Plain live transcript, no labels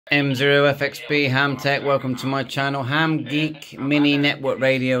M0FXB Ham Tech, welcome to my channel. HamGeek mini network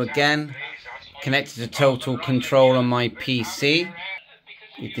radio again, connected to total control on my PC.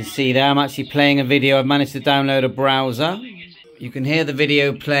 You can see there I'm actually playing a video. I've managed to download a browser. You can hear the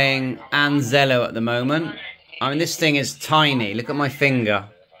video playing and Zello at the moment. I mean, this thing is tiny. Look at my finger.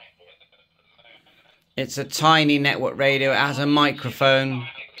 It's a tiny network radio. It has a microphone.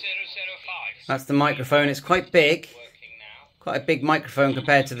 That's the microphone. It's quite big. Quite a big microphone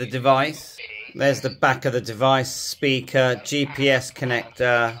compared to the device. There's the back of the device, speaker, GPS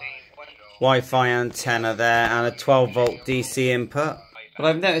connector, Wi-Fi antenna there, and a 12-volt DC input. But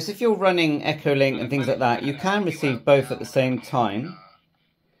I've noticed if you're running ECHOLINK and things like that, you can receive both at the same time.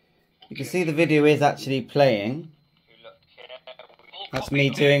 You can see the video is actually playing. That's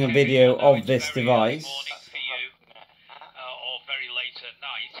me doing a video of this device.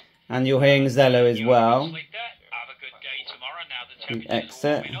 And you're hearing Zello as well.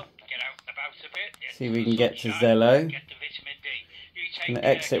 Exit. See if we can get to Zello. And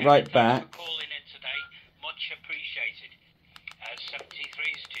exit right back.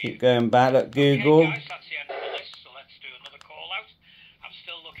 Keep going back. Look, Google.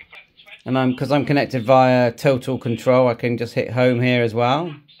 And because I'm connected via total control, I can just hit home here as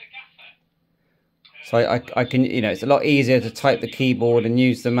well. So I can, you know, it's a lot easier to type the keyboard and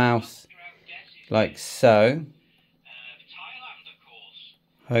use the mouse like so.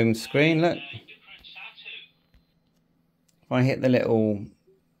 Home screen, look. If I hit the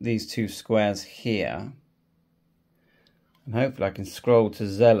these two squares here, and hopefully I can scroll to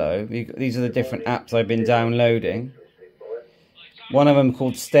Zello. These are the different apps I've been downloading. One of them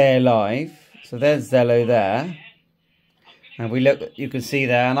called Stay Alive. So there's Zello there. And we look, you can see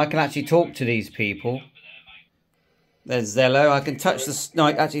there, and I can actually talk to these people. There's Zello. I can touch the, no,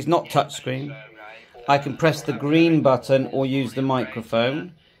 actually it's not touch screen. I can press the green button or use the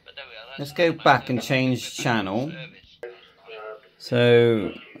microphone. Let's go back and change channel.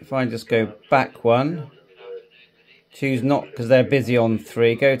 So if I just go back one, choose not because they're busy on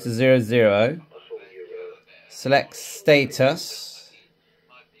 3, go to 00, select status,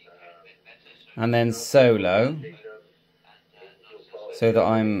 and then solo, so that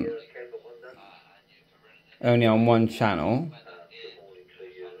I'm only on one channel.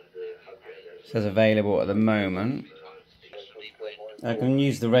 It says available at the moment. I can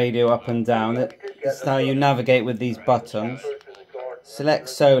use the radio up and down. That's how you navigate with these buttons. Select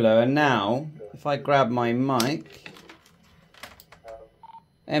solo, and now if I grab my mic,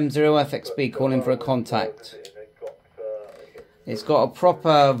 M0FXB calling for a contact. It's got a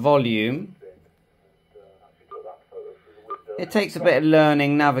proper volume. It takes a bit of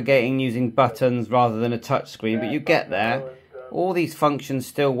learning navigating using buttons rather than a touch screen, but you get there. All these functions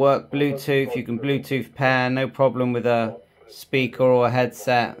still work. Bluetooth, you can Bluetooth pair, no problem with a speaker or a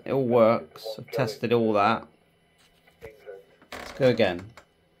headset. It all works. I've tested all that. Let's go again.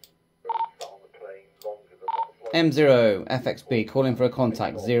 M0FXB calling for a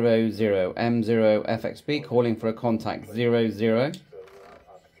contact 00. M0FXB calling for a contact 00.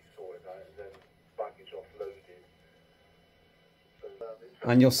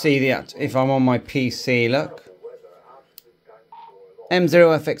 And you'll see that if I'm on my PC, look.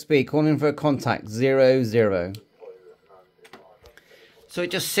 M0FXB calling for a contact 00. So it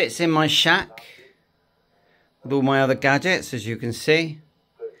just sits in my shack with all my other gadgets, as you can see.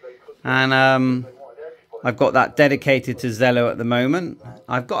 And I've got that dedicated to Zello at the moment.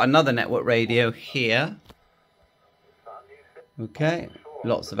 I've got another network radio here. Okay,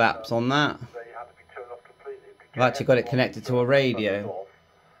 lots of apps on that. I've actually got it connected to a radio.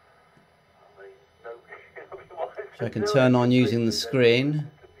 So I can turn on using the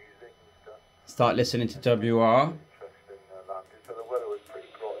screen. Start listening to WR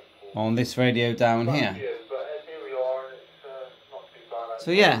on this radio down here.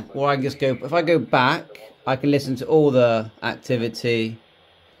 So yeah, or I can just go, if I go back, I can listen to all the activity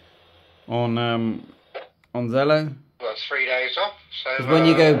on Zello. Well, 3 days off. So when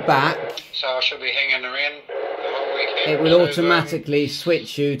you go back, so I should be hanging around the whole weekend. It will automatically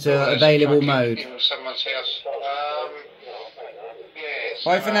switch you to available mode. In someone's house.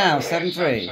 Bye for now, 7-3.